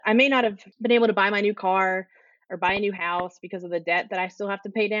I may not have been able to buy my new car or buy a new house because of the debt that I still have to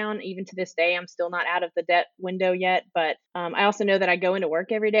pay down. Even to this day, I'm still not out of the debt window yet. But I also know that I go into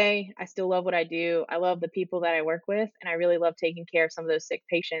work every day. I still love what I do. I love the people that I work with, and I really love taking care of some of those sick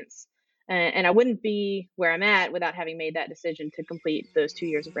patients. And I wouldn't be where I'm at without having made that decision to complete those 2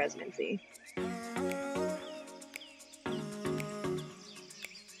 years of residency.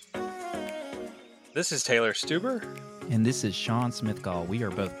 This is Taylor Stuber. And this is Sean Smithgall. We are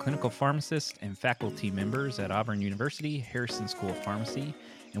both clinical pharmacists and faculty members at Auburn University, Harrison School of Pharmacy,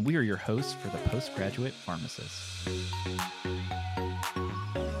 and we are your hosts for the Postgraduate Pharmacist.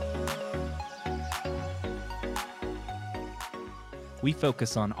 We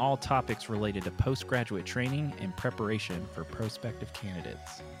focus on all topics related to postgraduate training and preparation for prospective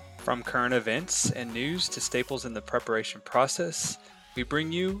candidates. From current events and news to staples in the preparation process, we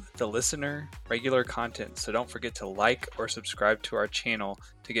bring you, the listener, regular content, so don't forget to like or subscribe to our channel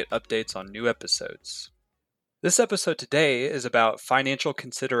to get updates on new episodes. This episode today is about financial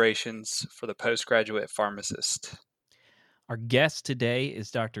considerations for the postgraduate pharmacist. Our guest today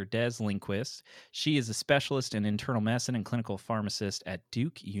is Dr. Des Lindquist. She is a specialist in internal medicine and clinical pharmacist at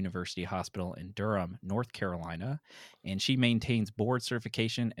Duke University Hospital in Durham, North Carolina, and she maintains board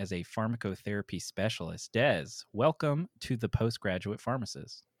certification as a pharmacotherapy specialist. Des, welcome to the Postgraduate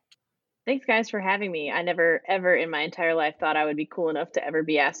Pharmacist. Thanks, guys, for having me. I never, ever in my entire life thought I would be cool enough to ever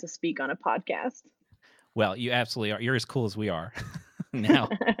be asked to speak on a podcast. Well, you absolutely are. You're as cool as we are now.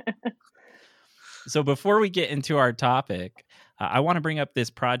 So before we get into our topic, I want to bring up this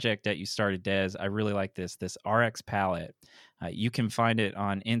project that you started, Des. I really like this RX Palette. You can find it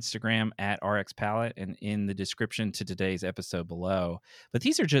on Instagram at RX Palette and in the description to today's episode below. But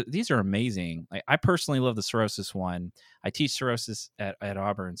these are amazing. I personally love the cirrhosis one. I teach cirrhosis at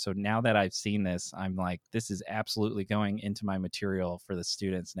Auburn. So now that I've seen this, I'm like, this is absolutely going into my material for the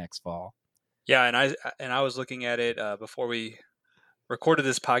students next fall. Yeah, and I was looking at it before we recorded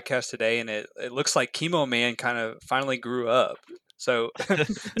this podcast today, and it looks like Chemo Man kind of finally grew up. So,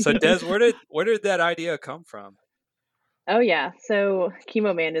 so Des, where did that idea come from? Oh yeah, so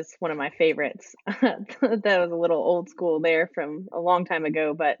Chemo Man is one of my favorites. That was a little old school there from a long time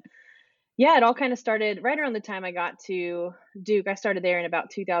ago, but yeah, it all kind of started right around the time I got to Duke. I started there in about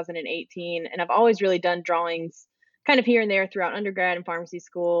 2018, and I've always really done drawings kind of here and there throughout undergrad and pharmacy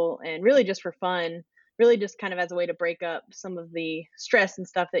school, and really just for fun. Really just kind of as a way to break up some of the stress and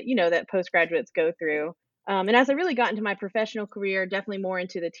stuff that, that postgraduates go through. And as I really got into my professional career, definitely more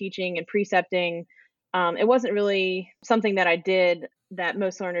into the teaching and precepting, it wasn't really something that I did that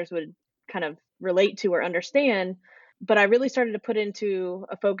most learners would kind of relate to or understand. But I really started to put into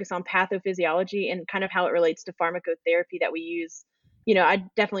a focus on pathophysiology and kind of how it relates to pharmacotherapy that we use. I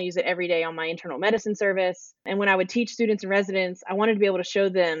definitely use it every day on my internal medicine service. And when I would teach students and residents, I wanted to be able to show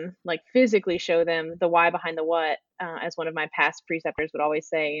them, like physically show them the why behind the what, as one of my past preceptors would always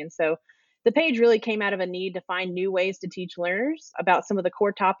say. And so the page really came out of a need to find new ways to teach learners about some of the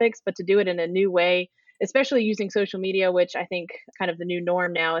core topics, but to do it in a new way, especially using social media, which I think is kind of the new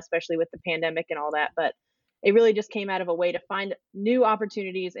norm now, especially with the pandemic and all that. But it really just came out of a way to find new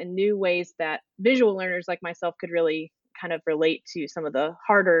opportunities and new ways that visual learners like myself could really kind of relate to some of the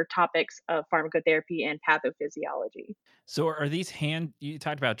harder topics of pharmacotherapy and pathophysiology. So are these you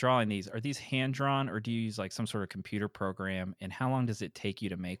talked about drawing these, are these hand drawn or do you use like some sort of computer program? And how long does it take you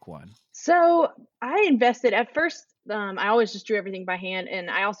to make one? So I invested at first. I always just drew everything by hand, and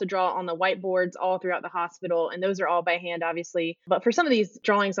I also draw on the whiteboards all throughout the hospital, and those are all by hand, obviously. But for some of these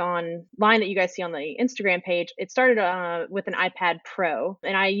drawings online that you guys see on the Instagram page, it started with an iPad Pro,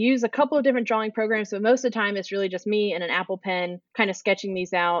 and I use a couple of different drawing programs. So most of the time, it's really just me and an Apple Pen kind of sketching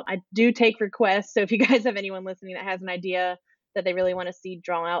these out. I do take requests, so if you guys have anyone listening that has an idea that they really want to see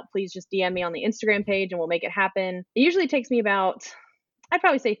drawn out, please just DM me on the Instagram page, and we'll make it happen. It usually takes me about, I'd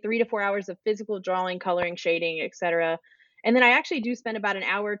probably say 3 to 4 hours of physical drawing, coloring, shading, etc. And then I actually do spend about an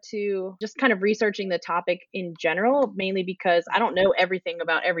hour to just kind of researching the topic in general, mainly because I don't know everything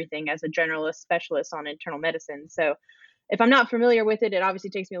about everything as a generalist specialist on internal medicine. So if I'm not familiar with it, it obviously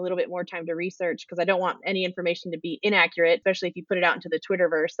takes me a little bit more time to research because I don't want any information to be inaccurate, especially if you put it out into the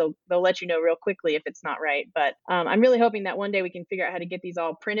Twitterverse. They'll let you know real quickly if it's not right. But I'm really hoping that one day we can figure out how to get these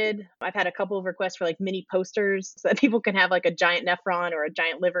all printed. I've had a couple of requests for like mini posters so that people can have like a giant nephron or a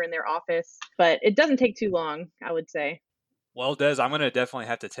giant liver in their office. But it doesn't take too long, I would say. Well, Des, I'm going to definitely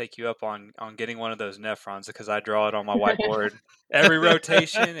have to take you up on getting one of those nephrons because I draw it on my whiteboard every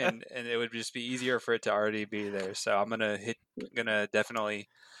rotation, and it would just be easier for it to already be there. So I'm gonna definitely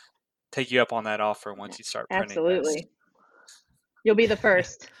take you up on that offer once you start printing. Absolutely. You'll be the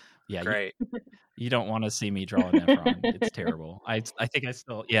first. Yeah, Great. you don't want to see me draw a nephron. It's terrible. I think I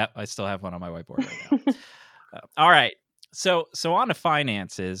still have one on my whiteboard right now. All right. So on to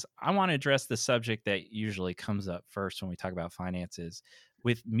finances, I want to address the subject that usually comes up first when we talk about finances.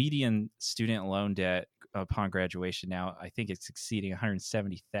 With median student loan debt upon graduation now, I think it's exceeding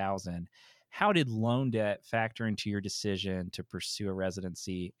 170,000. How did loan debt factor into your decision to pursue a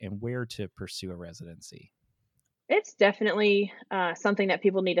residency and where to pursue a residency? It's definitely something that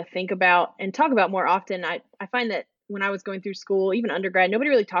people need to think about and talk about more often. I find that when I was going through school, even undergrad, nobody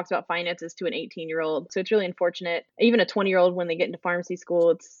really talks about finances to an 18-year-old. So it's really unfortunate. Even a 20-year-old, when they get into pharmacy school,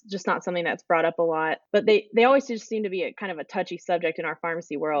 it's just not something that's brought up a lot. But they always just seem to be a kind of a touchy subject in our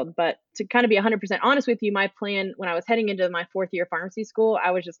pharmacy world. But to kind of be 100% honest with you, my plan when I was heading into my fourth year of pharmacy school,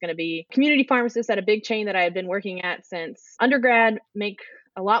 I was just going to be community pharmacist at a big chain that I had been working at since undergrad, make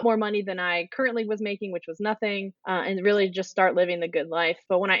a lot more money than I currently was making, which was nothing, and really just start living the good life.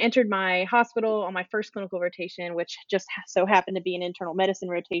 But when I entered my hospital on my first clinical rotation, which just so happened to be an internal medicine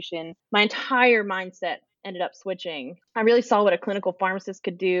rotation, my entire mindset ended up switching. I really saw what a clinical pharmacist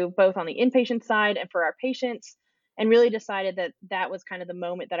could do, both on the inpatient side and for our patients, and really decided that that was kind of the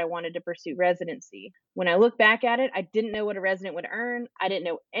moment that I wanted to pursue residency. When I look back at it, I didn't know what a resident would earn. I didn't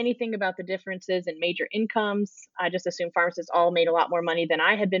know anything about the differences in major incomes. I just assumed pharmacists all made a lot more money than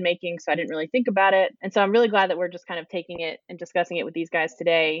I had been making, so I didn't really think about it. And so I'm really glad that we're just kind of taking it and discussing it with these guys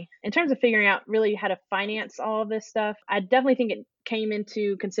today. In terms of figuring out really how to finance all of this stuff, I definitely think it came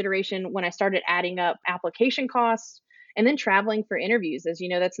into consideration when I started adding up application costs and then traveling for interviews. As you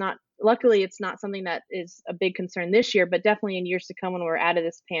know, that's not, luckily it's not something that is a big concern this year, but definitely in years to come when we're out of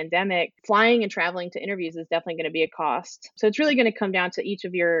this pandemic, flying and traveling to interviews is definitely going to be a cost. So it's really going to come down to each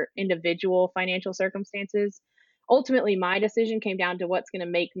of your individual financial circumstances. Ultimately, my decision came down to what's going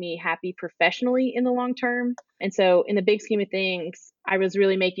to make me happy professionally in the long term. And so in the big scheme of things, I was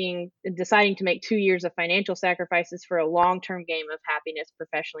really deciding to make 2 years of financial sacrifices for a long-term game of happiness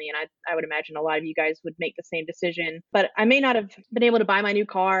professionally. And I would imagine a lot of you guys would make the same decision. But I may not have been able to buy my new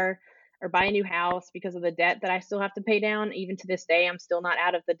car or buy a new house because of the debt that I still have to pay down. Even to this day, I'm still not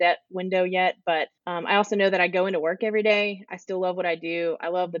out of the debt window yet. But I also know that I go into work every day. I still love what I do. I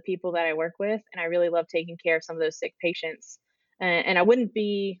love the people that I work with, and I really love taking care of some of those sick patients. And I wouldn't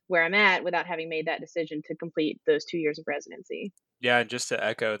be where I'm at without having made that decision to complete those 2 years of residency. Yeah, and just to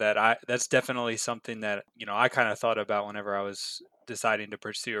echo that, that's definitely something that, I kind of thought about whenever I was deciding to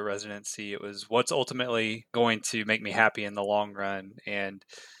pursue a residency. It was what's ultimately going to make me happy in the long run and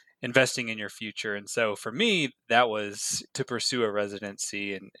investing in your future. And so for me, that was to pursue a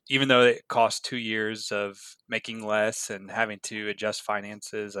residency. And even though it cost 2 years of making less and having to adjust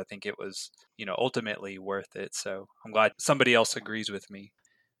finances, I think it was, ultimately worth it. So I'm glad somebody else agrees with me.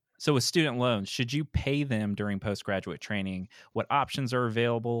 So with student loans, should you pay them during postgraduate training? What options are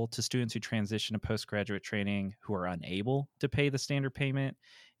available to students who transition to postgraduate training who are unable to pay the standard payment?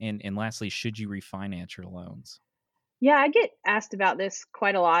 And lastly, should you refinance your loans? Yeah, I get asked about this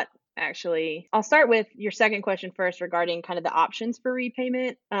quite a lot, actually. I'll start with your second question first regarding kind of the options for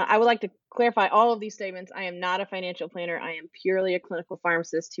repayment. I would like to clarify all of these statements. I am not a financial planner. I am purely a clinical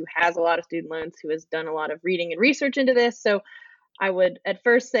pharmacist who has a lot of student loans, who has done a lot of reading and research into this. So I would at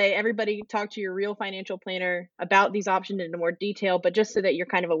first say everybody talk to your real financial planner about these options in more detail, but just so that you're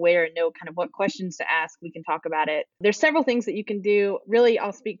kind of aware and know kind of what questions to ask, we can talk about it. There's several things that you can do. Really,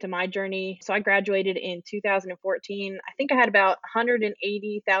 I'll speak to my journey. So I graduated in 2014. I think I had about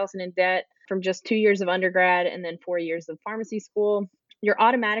 180,000 in debt from just 2 years of undergrad and then 4 years of pharmacy school. You're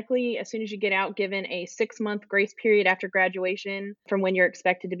automatically, as soon as you get out, given a 6-month grace period after graduation from when you're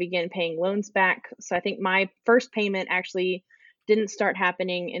expected to begin paying loans back. So I think my first payment actually didn't start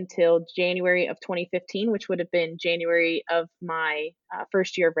happening until January of 2015, which would have been January of my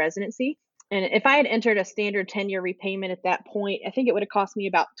first year of residency. And if I had entered a standard 10-year repayment at that point, I think it would have cost me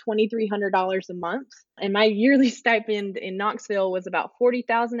about $2,300 a month. And my yearly stipend in Knoxville was about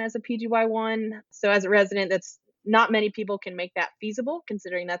 $40,000 as a PGY1. So as a resident, that's not many people can make that feasible,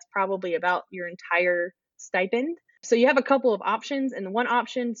 considering that's probably about your entire stipend. So you have a couple of options, and the one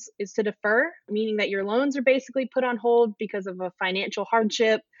option is to defer, meaning that your loans are basically put on hold because of a financial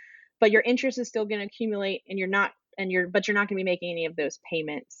hardship, but your interest is still going to accumulate, and you're not going to be making any of those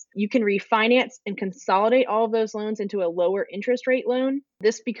payments. You can refinance and consolidate all of those loans into a lower interest rate loan.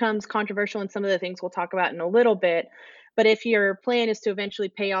 This becomes controversial in some of the things we'll talk about in a little bit, But if your plan is to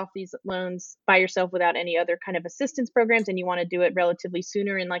eventually pay off these loans by yourself without any other kind of assistance programs, and you want to do it relatively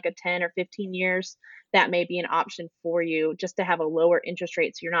sooner in like a 10 or 15 years, that may be an option for you just to have a lower interest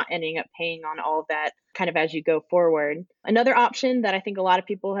rate so you're not ending up paying on all of that kind of as you go forward. Another option that I think a lot of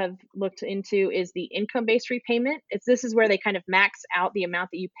people have looked into is the income-based repayment. This is where they kind of max out the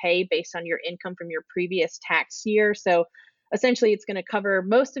amount that you pay based on your income from your previous tax year. So essentially, it's going to cover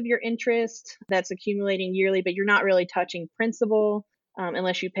most of your interest that's accumulating yearly, but you're not really touching principal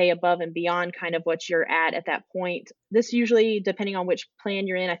unless you pay above and beyond kind of what you're at that point. This usually, depending on which plan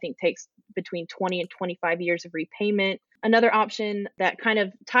you're in, I think takes between 20 and 25 years of repayment. Another option that kind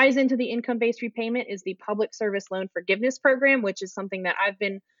of ties into the income-based repayment is the Public Service Loan Forgiveness Program, which is something that I've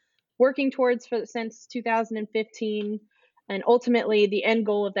been working towards since 2015. And ultimately, the end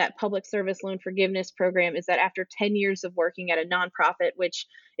goal of that public service loan forgiveness program is that after 10 years of working at a nonprofit, which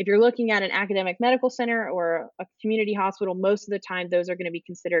if you're looking at an academic medical center or a community hospital, most of the time those are going to be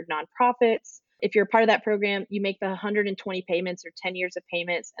considered nonprofits. If you're part of that program, you make the 120 payments or 10 years of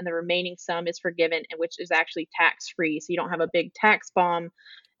payments, and the remaining sum is forgiven, and which is actually tax-free. So you don't have a big tax bomb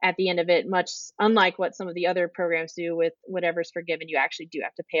at the end of it, much unlike what some of the other programs do with whatever's forgiven, you actually do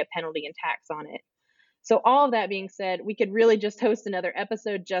have to pay a penalty and tax on it. So all of that being said, we could really just host another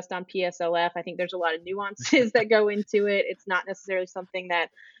episode just on PSLF. I think there's a lot of nuances that go into it. It's not necessarily something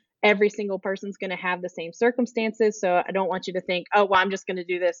that every single person's going to have the same circumstances. So I don't want you to think, oh, well, I'm just going to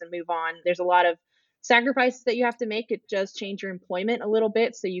do this and move on. There's a lot of sacrifices that you have to make. It does change your employment a little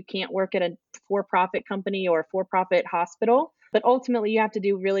bit. So you can't work at a for-profit company or a for-profit hospital. But ultimately, you have to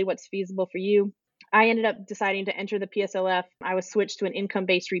do really what's feasible for you. I ended up deciding to enter the PSLF. I was switched to an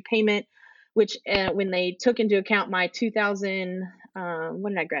income-based repayment, which when they took into account my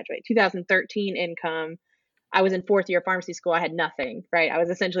 2013 income, I was in fourth year pharmacy school. I had nothing, right? I was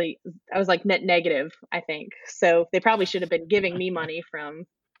like net negative, I think. So they probably should have been giving me money from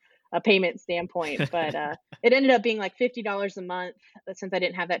a payment standpoint, but it ended up being like $50 a month since I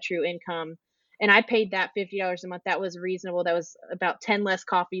didn't have that true income. And I paid that $50 a month. That was reasonable. That was about 10 less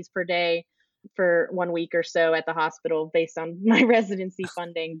coffees per day for 1 week or so at the hospital based on my residency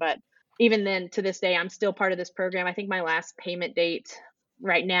funding. But even then, to this day, I'm still part of this program. I think my last payment date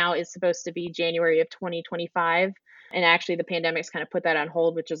right now is supposed to be January of 2025. And actually, the pandemic's kind of put that on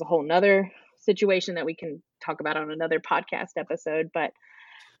hold, which is a whole nother situation that we can talk about on another podcast episode. But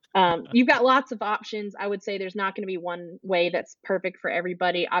you've got lots of options. I would say there's not going to be one way that's perfect for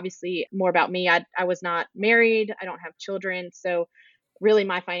everybody. Obviously, more about me. I was not married. I don't have children. So really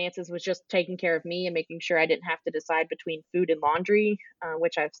my finances was just taking care of me and making sure I didn't have to decide between food and laundry,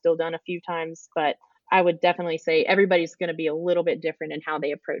 which I've still done a few times. But I would definitely say everybody's going to be a little bit different in how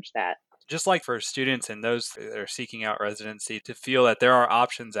they approach that. Just like for students and those that are seeking out residency, to feel that there are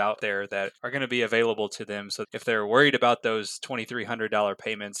options out there that are going to be available to them. So if they're worried about those $2,300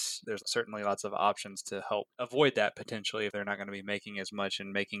 payments, there's certainly lots of options to help avoid that potentially if they're not going to be making as much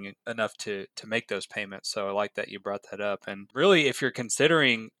and making enough to make those payments. So I like that you brought that up. And really, if you're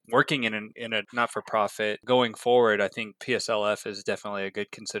considering working in a not-for-profit going forward, I think PSLF is definitely a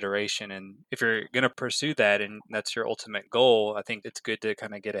good consideration. And if you're going to pursue that and that's your ultimate goal, I think it's good to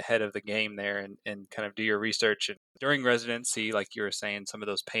kind of get ahead of the game there and kind of do your research. And during residency, like you were saying, some of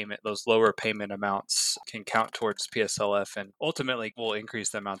those lower payment amounts can count towards PSLF and ultimately will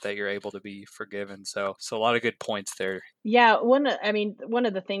increase the amount that you're able to be forgiven. So a lot of good points there. Yeah, one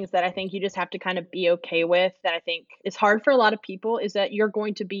of the things that I think you just have to kind of be okay with that I think is hard for a lot of people is that you're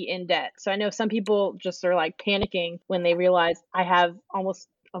going to be in debt. So I know some people just are like panicking when they realize I have almost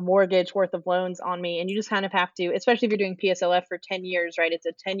a mortgage worth of loans on me. And you just kind of have to, especially if you're doing PSLF for 10 years, right? It's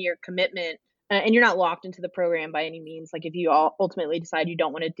a 10-year commitment. And you're not locked into the program by any means. Like if you ultimately decide you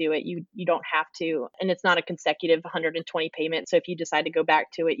don't want to do it, you don't have to. And it's not a consecutive 120 payment. So if you decide to go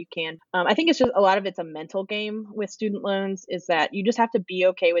back to it, you can. I think it's just a lot of it's a mental game with student loans is that you just have to be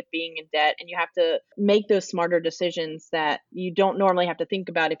okay with being in debt and you have to make those smarter decisions that you don't normally have to think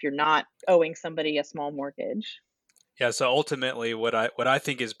about if you're not owing somebody a small mortgage. Yeah, so ultimately what I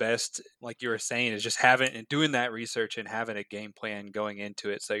think is best, like you were saying, is just having and doing that research and having a game plan going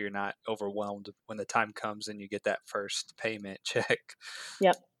into it so you're not overwhelmed when the time comes and you get that first payment check.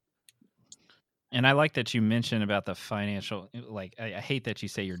 Yep. And I like that you mentioned about the financial, like, I hate that you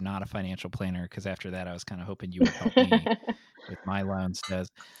say you're not a financial planner because after that I was kind of hoping you would help me with my loans.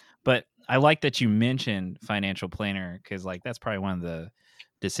 But I like that you mentioned financial planner because like that's probably one of the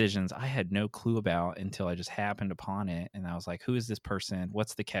decisions I had no clue about until I just happened upon it. And I was like, who is this person?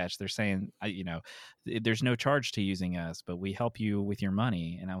 What's the catch? They're saying, there's no charge to using us, but we help you with your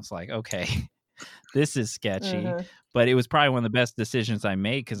money. And I was like, okay. this is sketchy. Mhm. But it was probably one of the best decisions I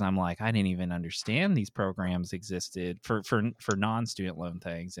made because I'm like, I didn't even understand these programs existed for non-student loan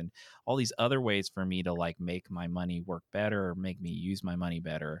things and all these other ways for me to like make my money work better or make me use my money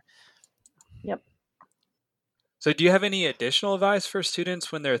better. Yep. So, do you have any additional advice for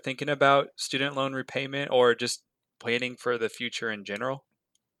students when they're thinking about student loan repayment or just planning for the future in general?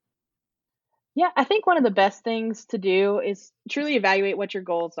 Yeah, I think one of the best things to do is truly evaluate what your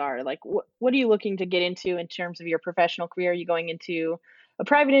goals are. Like, what are you looking to get into in terms of your professional career? Are you going into a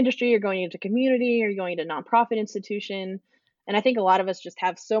private industry? You're going into community? Are you going into a nonprofit institution? And I think a lot of us just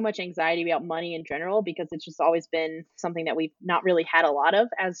have so much anxiety about money in general because it's just always been something that we've not really had a lot of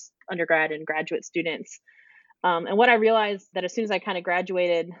as undergrad and graduate students. And what I realized that as soon as I kind of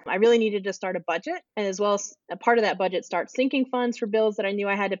graduated, I really needed to start a budget, and as well as a part of that budget, start sinking funds for bills that I knew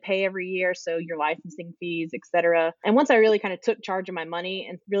I had to pay every year. So your licensing fees, et cetera. And once I really kind of took charge of my money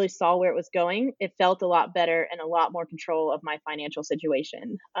and really saw where it was going, it felt a lot better and a lot more control of my financial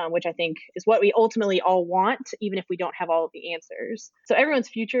situation, which I think is what we ultimately all want, even if we don't have all of the answers. So everyone's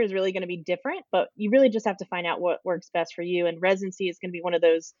future is really going to be different, but you really just have to find out what works best for you. And residency is going to be one of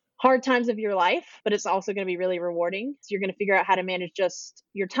those hard times of your life, but it's also going to be really rewarding. So you're going to figure out how to manage just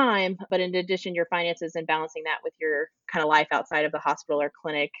your time, but in addition, your finances and balancing that with your kind of life outside of the hospital or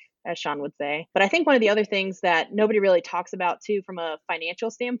clinic, as Sean would say. But I think one of the other things that nobody really talks about too, from a financial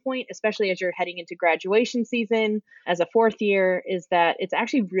standpoint, especially as you're heading into graduation season as a fourth year, is that it's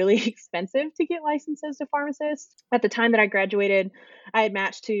actually really expensive to get licensed as a pharmacist. At the time that I graduated, I had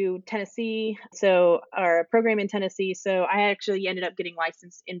matched to Tennessee, so our program in Tennessee. So I actually ended up getting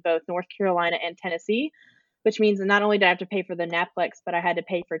licensed in both North Carolina and Tennessee, which means that not only did I have to pay for the NAPLEX, but I had to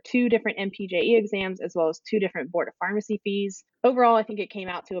pay for 2 different MPJE exams as well as 2 different Board of Pharmacy fees. Overall, I think it came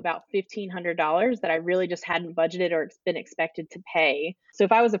out to about $1,500 that I really just hadn't budgeted or been expected to pay. So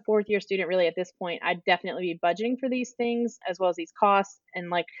if I was a fourth year student, really at this point, I'd definitely be budgeting for these things as well as these costs.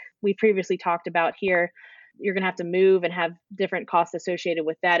 And like we previously talked about here, you're going to have to move and have different costs associated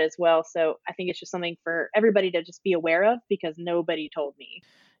with that as well. So I think it's just something for everybody to just be aware of because nobody told me.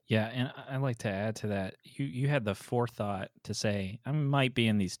 Yeah, and I'd like to add to that. You had the forethought to say I might be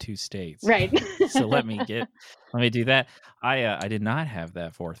in these 2 states, Right. so let me do that. I did not have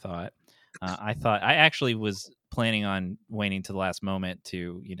that forethought. I thought I actually was planning on waiting to the last moment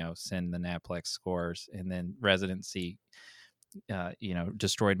to send the NAPLEX scores, and then residency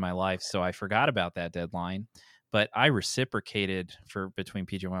destroyed my life. So I forgot about that deadline. But I reciprocated for between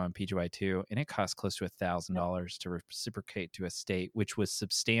PGY and PGY2, and it cost close to $1,000 to reciprocate to a state, which was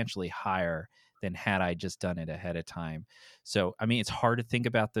substantially higher than had I just done it ahead of time. So, I mean, it's hard to think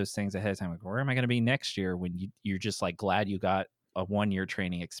about those things ahead of time. Like, where am I going to be next year when you're just like glad you got a 1 year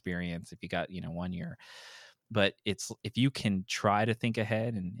training experience if you got 1 year. But it's if you can try to think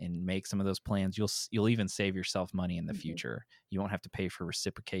ahead and make some of those plans, you'll even save yourself money in the Mhm. future. You won't have to pay for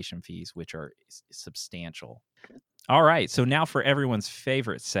reciprocation fees, which are substantial. All right, so now for everyone's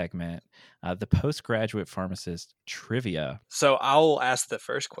favorite segment, the postgraduate pharmacist trivia. So, I'll ask the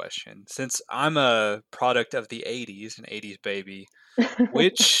first question. Since I'm a product of the 80s, an 80s baby,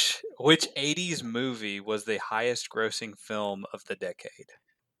 which 80s movie was the highest grossing film of the decade?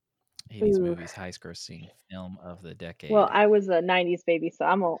 80s Ooh. movies, highest grossing film of the Well, decade. I was a 90s baby, so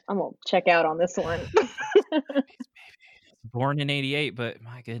I'm gonna check out on this one. 90s baby. Born in 88, but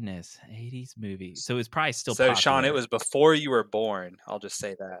my goodness, 80s movie. So it's probably still So, Sean, it popular. was before you were born. I'll just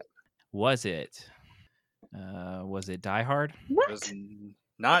say that. Was it? Was it Die Hard? It was What?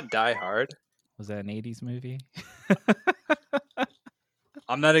 not Die Hard. Was that an 80s movie?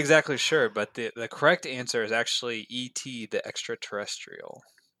 I'm not exactly sure, but the correct answer is actually E.T. the Extraterrestrial.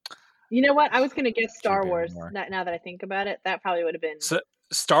 You know what? I was gonna guess Drew Star Wars. Barrymore. Now that I think about it, that probably would have been. So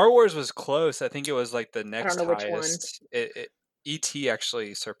Star Wars was close. I think it was like the I don't next know which one. highest. E.T.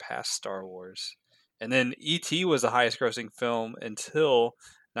 actually surpassed Star Wars. And then E.T. was the highest grossing film until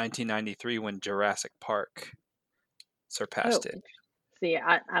 1993 when Jurassic Park surpassed Oh, it. see,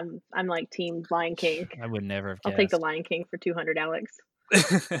 I'm like Team Lion King. I would never have I'll take the guessed. Lion King for 200, Alex.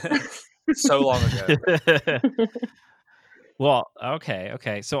 So long ago. Well,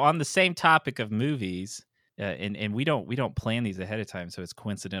 okay. So on the same topic of movies, and we don't plan these ahead of time, so it's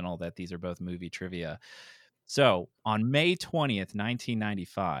coincidental that these are both movie trivia. So on May 20th,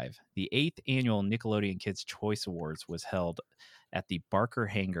 1995, the 8th annual Nickelodeon Kids' Choice Awards was held at the Barker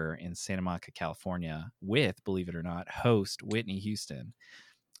Hangar in Santa Monica, California, with, believe it or not, host Whitney Houston.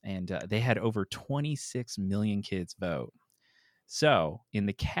 And they had over 26 million kids vote. So in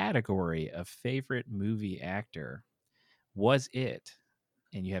the category of favorite movie actor, was it,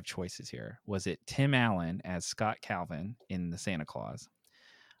 and you have choices here, was it Tim Allen as Scott Calvin in The Santa Claus?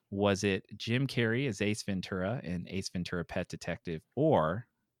 Was it Jim Carrey as Ace Ventura in Ace Ventura: Pet Detective, or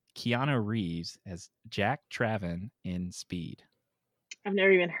Keanu Reeves as Jack Traven in Speed? I've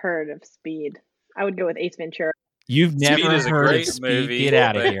never even heard of Speed. I would go with Ace Ventura. You've Speed never is a heard of great Speed? movie, Get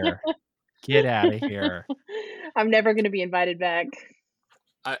out of but here. Get out of here. I'm never going to be invited back.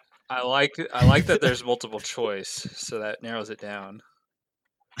 I like that there's multiple choice, so that narrows it down.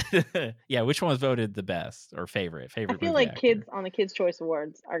 Yeah, which one was voted the best or favorite I feel movie like actor? kids on the Kids' Choice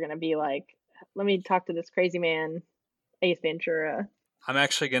Awards are going to be like, let me talk to this crazy man, Ace Ventura. I'm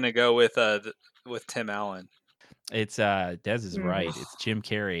actually gonna go with Tim Allen. It's Des is right. It's Jim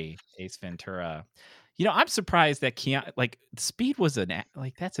Carrey, Ace Ventura. You know, I'm surprised that like Speed was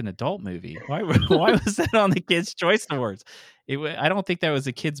that's an adult movie. Why was that on the Kids' Choice Awards? I don't think that was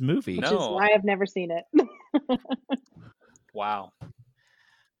a kids movie. Which is why I've never seen it. Wow.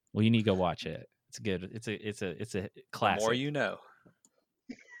 Well, you need to go watch it. It's good. It's a classic. The more you know.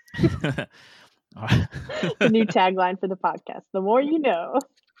 The new tagline for the podcast: the more you know.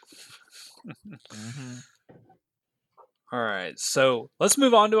 Mm-hmm. All right, so let's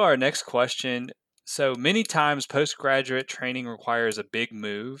move on to our next question. So many times postgraduate training requires a big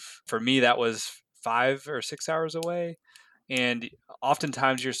move. For me, that was 5 or 6 hours away. And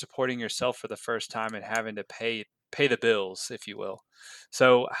oftentimes you're supporting yourself for the first time and having to pay the bills, if you will.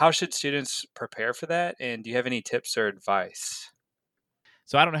 So how should students prepare for that? And do you have any tips or advice?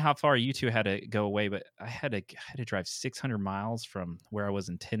 So I don't know how far you two had to go away, but I had to drive 600 miles from where I was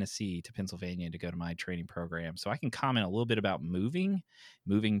in Tennessee to Pennsylvania to go to my training program. So I can comment a little bit about moving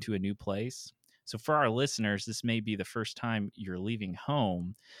to a new place. So for our listeners, this may be the first time you're leaving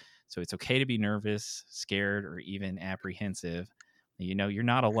home. So it's okay to be nervous, scared, or even apprehensive. You know, you're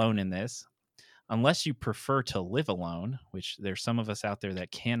not alone in this. Unless you prefer to live alone, which there's some of us out there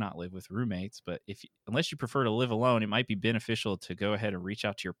that cannot live with roommates, but unless you prefer to live alone, it might be beneficial to go ahead and reach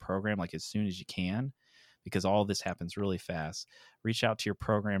out to your program like as soon as you can, because all of this happens really fast. Reach out to your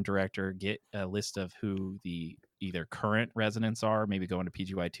program director, get a list of who the either current residents are, maybe going to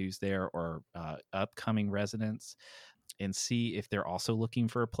PGY2s there, or upcoming residents, and see if they're also looking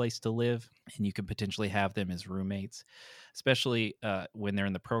for a place to live, and you can potentially have them as roommates, especially when they're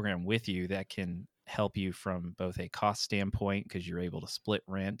in the program with you. That can help you from both a cost standpoint because you're able to split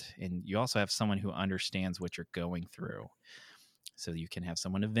rent, and you also have someone who understands what you're going through, so you can have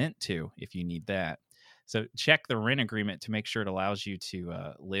someone to vent to if you need that. So check the rent agreement to make sure it allows you to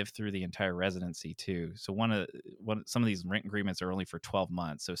live through the entire residency too. So some of these rent agreements are only for 12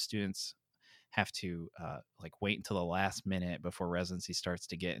 months, so students have to wait until the last minute before residency starts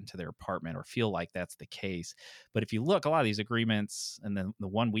to get into their apartment, or feel like that's the case. But if you look, a lot of these agreements, and then the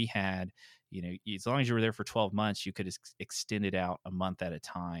one we had, you know, as long as you were there for 12 months, you could extend it out a month at a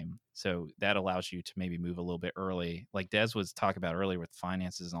time. So that allows you to maybe move a little bit early. Like Des was talking about earlier with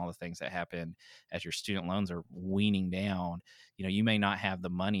finances and all the things that happen as your student loans are weaning down. You know, you may not have the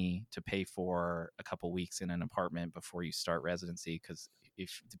money to pay for a couple weeks in an apartment before you start residency, because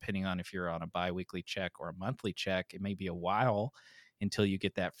depending on if you're on a biweekly check or a monthly check, it may be a while until you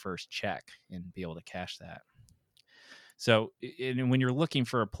get that first check and be able to cash that. So when you're looking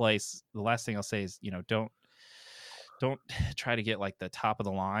for a place, the last thing I'll say is, you know, don't try to get like the top of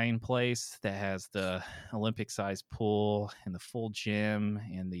the line place that has the Olympic sized pool and the full gym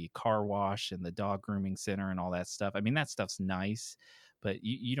and the car wash and the dog grooming center and all that stuff. I mean, that stuff's nice, but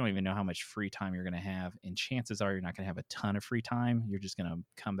you don't even know how much free time you're going to have. And chances are you're not going to have a ton of free time. You're just going to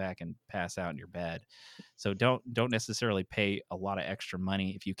come back and pass out in your bed. So don't necessarily pay a lot of extra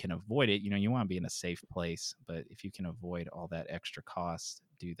money if you can avoid it. You know, you want to be in a safe place, but if you can avoid all that extra cost,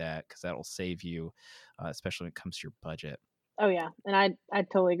 do that, because that'll save you, especially when it comes to your budget. Oh yeah, and I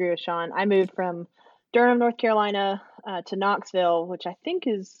totally agree with Sean. I moved from Durham, North Carolina, to Knoxville, which I think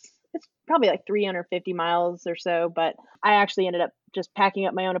it's probably like 350 miles or so. But I actually ended up just packing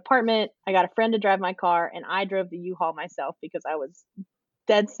up my own apartment. I got a friend to drive my car, and I drove the U-Haul myself because I was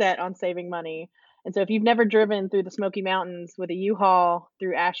dead set on saving money. And so if you've never driven through the Smoky Mountains with a U-Haul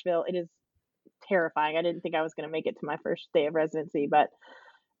through Asheville, it is terrifying. I didn't think I was going to make it to my first day of residency, but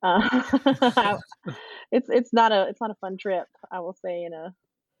it's not a fun trip, I will say, in a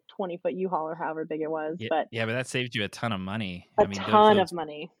 20-foot U-Haul or however big it was. But that saved you a ton of money. A ton of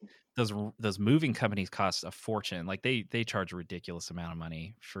money. Those moving companies cost a fortune. Like they charge a ridiculous amount of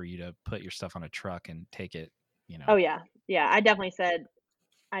money for you to put your stuff on a truck and take it, you know. Oh yeah. I definitely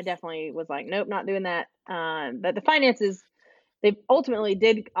was like, nope, not doing that. But the finances, they ultimately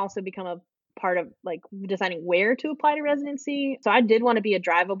did also become a part of like deciding where to apply to residency. So I did want to be a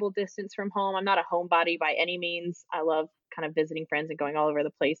drivable distance from home. I'm not a homebody by any means. I love kind of visiting friends and going all over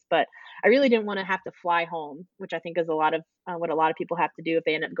the place. But I really didn't want to have to fly home, which I think is a lot of what a lot of people have to do if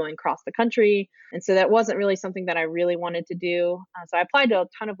they end up going across the country. And so that wasn't really something that I really wanted to do. So I applied to a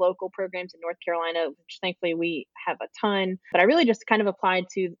ton of local programs in North Carolina, which thankfully we have a ton. But I really just kind of applied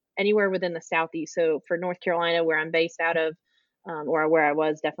to anywhere within the Southeast. So for North Carolina, where I'm based out of, or where I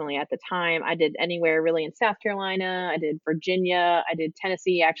was definitely at the time, I did anywhere really in South Carolina. I did Virginia. I did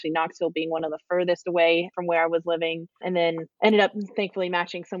Tennessee, actually Knoxville being one of the furthest away from where I was living. And then ended up thankfully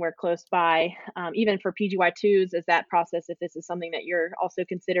matching somewhere close by. Even for PGY2s, as that process, if this is something that you're also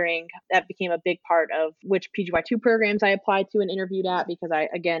considering, that became a big part of which PGY2 programs I applied to and interviewed at, because I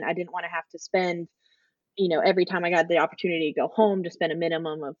didn't want to have to spend, every time I got the opportunity to go home, to spend a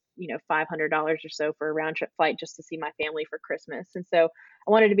minimum of, $500 or so for a round trip flight just to see my family for Christmas. And so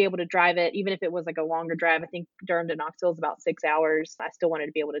I wanted to be able to drive it, even if it was like a longer drive. I think Durham to Knoxville is about 6 hours. I still wanted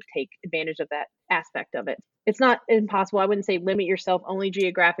to be able to take advantage of that aspect of it. It's not impossible. I wouldn't say limit yourself only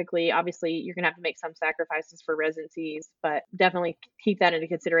geographically. Obviously, you're going to have to make some sacrifices for residencies, but definitely keep that into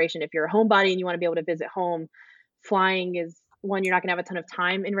consideration. If you're a homebody and you want to be able to visit home, flying is one, you're not going to have a ton of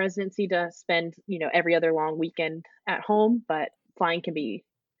time in residency to spend, every other long weekend at home, but flying can be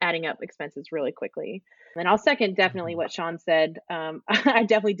adding up expenses really quickly. And I'll second definitely what Sean said. I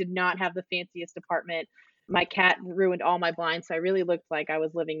definitely did not have the fanciest apartment. My cat ruined all my blinds, so I really looked like I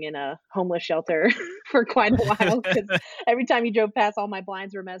was living in a homeless shelter for quite a while, because every time you drove past, all my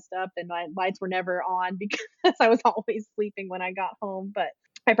blinds were messed up and my lights were never on because I was always sleeping when I got home. But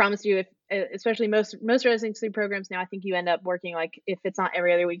I promise you, if especially most residency programs now, I think you end up working, like, if it's not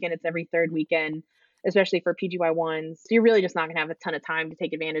every other weekend, it's every third weekend, especially for PGY1s. So you're really just not going to have a ton of time to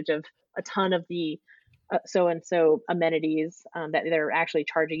take advantage of a ton of the so-and-so amenities that they're actually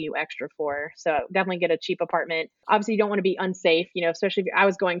charging you extra for. So definitely get a cheap apartment. Obviously, you don't want to be unsafe, especially if I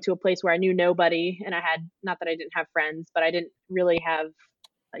was going to a place where I knew nobody, and I had, not that I didn't have friends, but I didn't really have,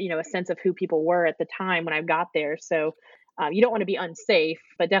 a sense of who people were at the time when I got there. So you don't want to be unsafe,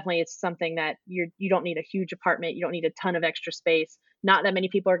 but definitely it's something that you don't need a huge apartment. You don't need a ton of extra space. Not that many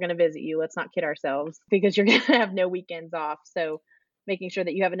people are going to visit you. Let's not kid ourselves, because you're going to have no weekends off. So making sure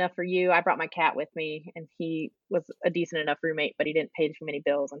that you have enough for you. I brought my cat with me, and he was a decent enough roommate, but he didn't pay too many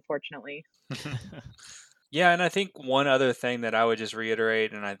bills, unfortunately. Yeah, and I think one other thing that I would just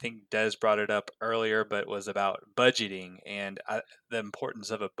reiterate, and I think Des brought it up earlier, but was about budgeting and the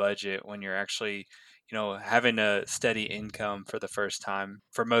importance of a budget when you're actually, having a steady income for the first time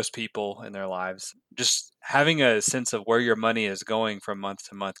for most people in their lives. Just having a sense of where your money is going from month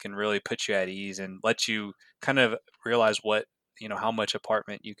to month can really put you at ease and let you kind of realize what, how much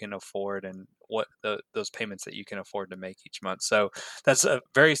apartment you can afford and what those payments that you can afford to make each month. So that's a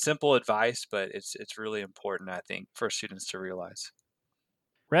very simple advice, but it's really important, I think, for students to realize.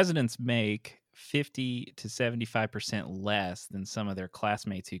 Residents make 50 to 75% less than some of their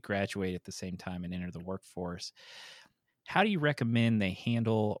classmates who graduate at the same time and enter the workforce. How do you recommend they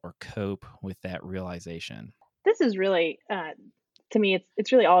handle or cope with that realization? This is really, to me,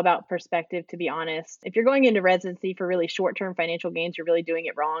 it's really all about perspective, to be honest. If you're going into residency for really short-term financial gains, you're really doing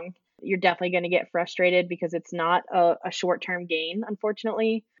it wrong. You're definitely going to get frustrated because it's not a short-term gain,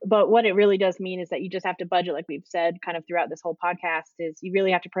 unfortunately. But what it really does mean is that you just have to budget, like we've said kind of throughout this whole podcast, is you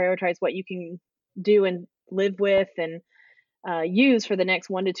really have to prioritize what you can do and live with and use for the next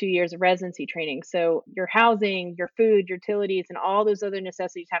 1 to 2 years of residency training. So your housing, your food, utilities, and all those other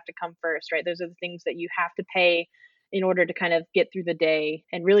necessities have to come first, right? Those are the things that you have to pay in order to kind of get through the day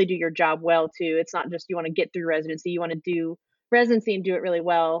and really do your job well too. It's not just you want to get through residency, you want to do residency and do it really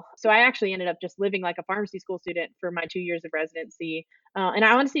well. So I actually ended up just living like a pharmacy school student for my 2 years of residency. And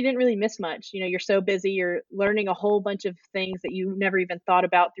I honestly didn't really miss much. You're so busy, you're learning a whole bunch of things that you never even thought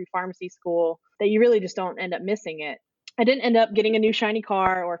about through pharmacy school that you really just don't end up missing it. I didn't end up getting a new shiny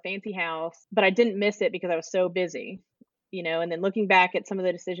car or a fancy house, but I didn't miss it because I was so busy, and then looking back at some of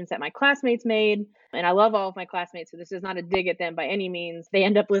the decisions that my classmates made, and I love all of my classmates, so this is not a dig at them by any means. They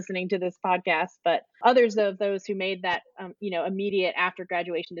end up listening to this podcast, but others of those who made that, immediate after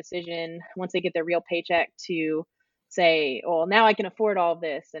graduation decision, once they get their real paycheck, to say, well, now I can afford all of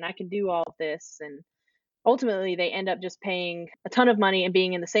this and I can do all of this. And ultimately they end up just paying a ton of money and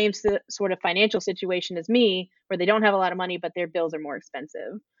being in the same sort of financial situation as me, where they don't have a lot of money, but their bills are more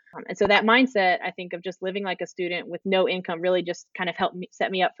expensive. And so that mindset, I think, of just living like a student with no income really just kind of helped me set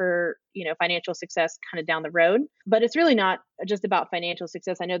me up for, financial success kind of down the road. But it's really not just about financial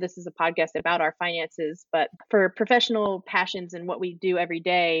success. I know this is a podcast about our finances, but for professional passions and what we do every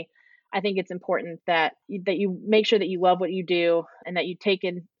day, I think it's important that you make sure that you love what you do and that you take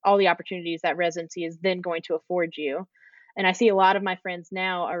in all the opportunities that residency is then going to afford you. And I see a lot of my friends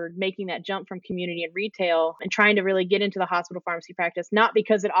now are making that jump from community and retail and trying to really get into the hospital pharmacy practice, not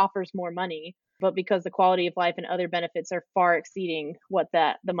because it offers more money, but because the quality of life and other benefits are far exceeding what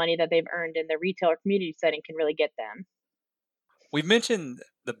the money that they've earned in the retail or community setting can really get them. We've mentioned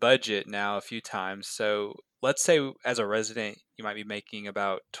the budget now a few times. So let's say as a resident, you might be making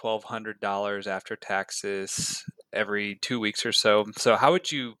about $1,200 after taxes every 2 weeks or so. So how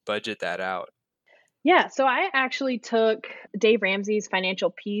would you budget that out? Yeah, so I actually took Dave Ramsey's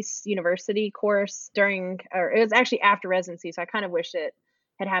Financial Peace University course or it was actually after residency, so I kind of wish it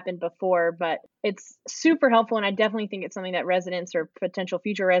had happened before, but it's super helpful, and I definitely think it's something that residents or potential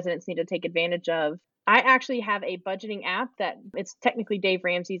future residents need to take advantage of. I actually have a budgeting app that it's technically Dave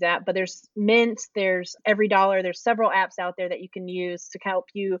Ramsey's app, but there's Mint, there's Every Dollar, there's several apps out there that you can use to help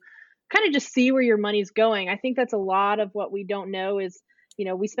you kind of just see where your money's going. I think that's a lot of what we don't know is,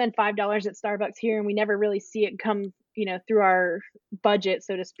 we spend $5 at Starbucks here and we never really see it come, through our budget,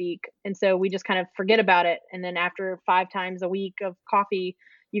 so to speak. And so we just kind of forget about it. And then after 5 times a week of coffee,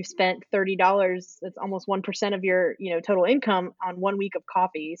 you've spent $30. That's almost 1% of your, total income on 1 week of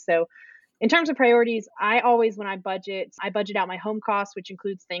coffee. So in terms of priorities, when I budget out my home costs, which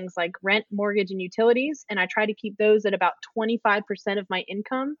includes things like rent, mortgage, and utilities. And I try to keep those at about 25% of my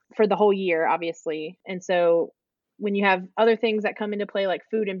income for the whole year, obviously. And so when you have other things that come into play, like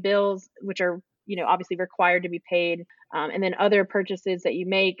food and bills, which are, obviously required to be paid, and then other purchases that you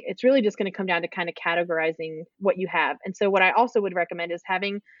make, it's really just going to come down to kind of categorizing what you have. And so what I also would recommend is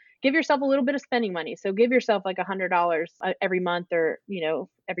give yourself a little bit of spending money. So give yourself like $100 every month or,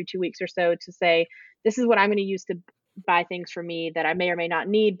 every 2 weeks or so to say, this is what I'm going to use to buy things for me that I may or may not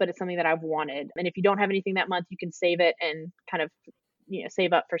need, but it's something that I've wanted. And if you don't have anything that month, you can save it and kind of,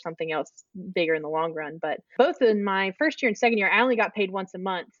 save up for something else bigger in the long run. But both in my first year and second year, I only got paid once a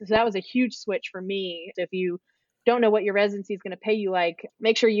month. So that was a huge switch for me. So if you don't know what your residency is going to pay you, like,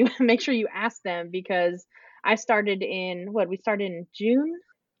 make sure you ask them, because we started in June.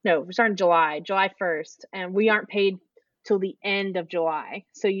 No, we started in July 1st, and we aren't paid till the end of July.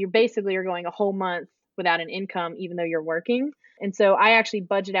 So you basically are going a whole month without an income, even though you're working. And so I actually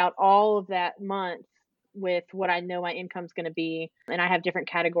budget out all of that month with what I know my income's going to be. And I have different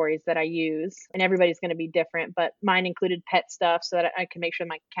categories that I use, and everybody's going to be different, but mine included pet stuff so that I can make sure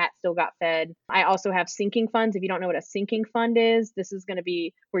my cat still got fed. I also have sinking funds. If you don't know what a sinking fund is, this is going to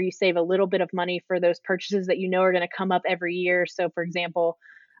be where you save a little bit of money for those purchases that are going to come up every year. So for example,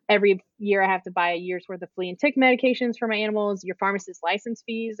 every year I have to buy a year's worth of flea and tick medications for my animals. Your pharmacist license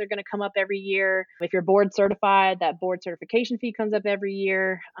fees are going to come up every year. If you're board certified, that board certification fee comes up every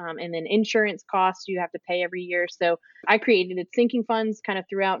year. And then insurance costs you have to pay every year. So I created sinking funds kind of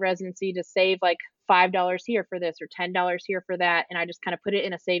throughout residency to save like $5 here for this or $10 here for that. And I just kind of put it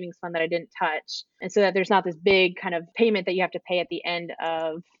in a savings fund that I didn't touch. And so that there's not this big kind of payment that you have to pay at the end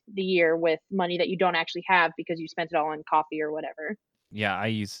of the year with money that you don't actually have because you spent it all on coffee or whatever. Yeah,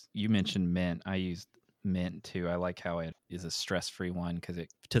 you mentioned Mint. I used Mint too. I like how it is a stress-free one because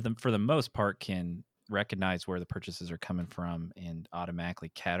for the most part, can recognize where the purchases are coming from and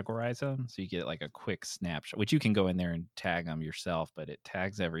automatically categorize them. So you get like a quick snapshot, which you can go in there and tag them yourself, but it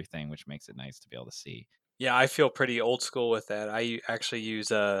tags everything, which makes it nice to be able to see. Yeah, I feel pretty old school with that. I actually use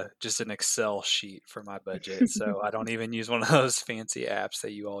just an Excel sheet for my budget, so I don't even use one of those fancy apps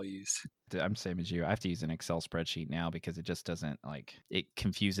that you all use. I'm same as you. I have to use an Excel spreadsheet now because it just doesn't it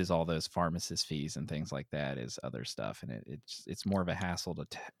confuses all those pharmacist fees and things like that as other stuff, and it's more of a hassle to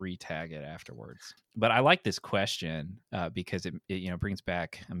re-tag it afterwards. But I like this question because it brings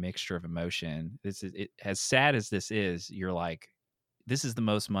back a mixture of emotion. As sad as this is, you're like, this is the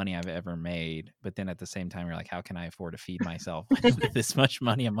most money I've ever made. But then at the same time, you're like, how can I afford to feed myself with this much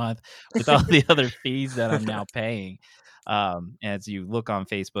money a month with all the other fees that I'm now paying? As you look on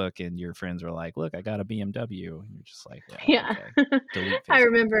Facebook and your friends are like, look, I got a BMW. And you're just like, yeah. Okay. Delete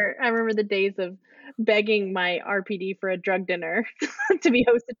Facebook. I remember the days of begging my RPD for a drug dinner to be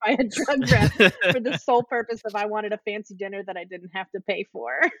hosted by a drug rep for the sole purpose of I wanted a fancy dinner that I didn't have to pay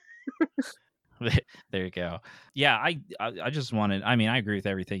for. There you go. Yeah, I just wanted. I mean, I agree with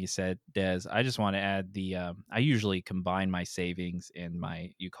everything you said, Des. I just want to add I usually combine my savings and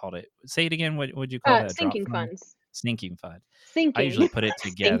you called it. Say it again. What would you call that? Sinking funds. Sinking fund. Sinking. I usually put it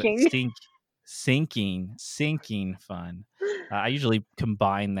together. Sinking. Sinking fund. I usually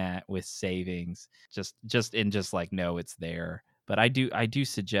combine that with savings. Just like know it's there. But I do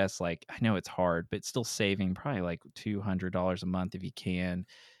suggest, like, I know it's hard, but still saving probably like $200 a month if you can.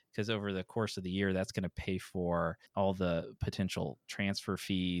 because over the course of the year, that's going to pay for all the potential transfer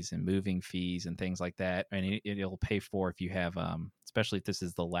fees and moving fees and things like that. And it'll pay for if you have, especially if this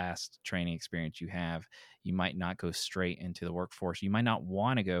is the last training experience you have, you might not go straight into the workforce. You might not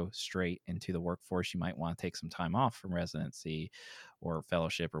want to go straight into the workforce. You might want to take some time off from residency or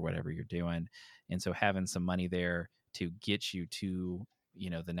fellowship or whatever you're doing. And so having some money there to get you to,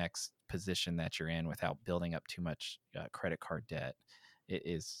 the next position that you're in without building up too much credit card debt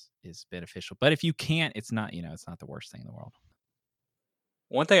is beneficial. But if you can't, it's not, it's not the worst thing in the world.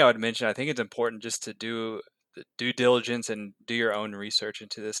 One thing I would mention, I think it's important just to do the due diligence and do your own research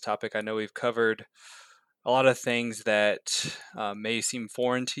into this topic. I know we've covered a lot of things that may seem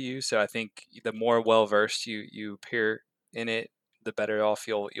foreign to you. So I think the more well-versed you appear in it, the better off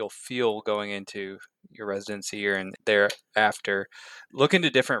you'll feel going into your residency year and thereafter. Look into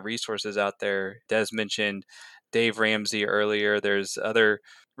different resources out there. Des mentioned Dave Ramsey earlier. There's other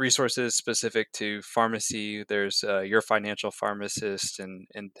resources specific to pharmacy. There's Your Financial Pharmacist and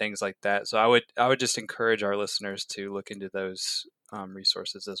things like that. So I would just encourage our listeners to look into those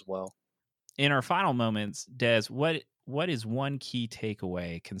resources as well. In our final moments, Des, what is one key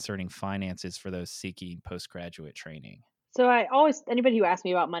takeaway concerning finances for those seeking postgraduate training? So anybody who asks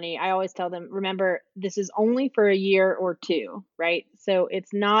me about money, I always tell them, remember, this is only for a year or two, right? So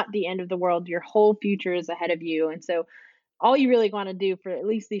it's not the end of the world. Your whole future is ahead of you. And so all you really want to do for at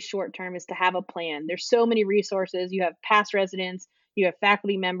least these short term is to have a plan. There's so many resources. You have past residents, you have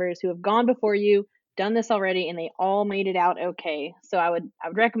faculty members who have gone before you, done this already, and they all made it out okay. So I would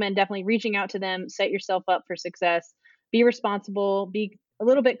recommend definitely reaching out to them, set yourself up for success, be responsible, be a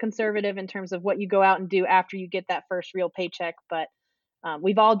little bit conservative in terms of what you go out and do after you get that first real paycheck. But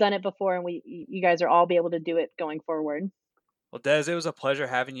we've all done it before, and you guys are all be able to do it going forward. Well, Des, it was a pleasure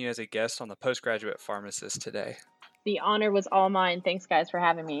having you as a guest on the Postgraduate Pharmacist today. The honor was all mine. Thanks, guys, for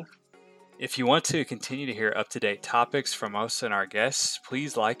having me. If you want to continue to hear up-to-date topics from us and our guests,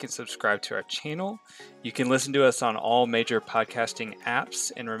 please like and subscribe to our channel. You can listen to us on all major podcasting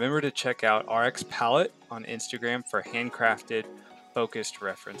apps, and remember to check out RX Palette on Instagram for handcrafted, focused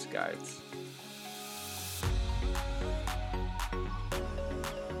reference guides.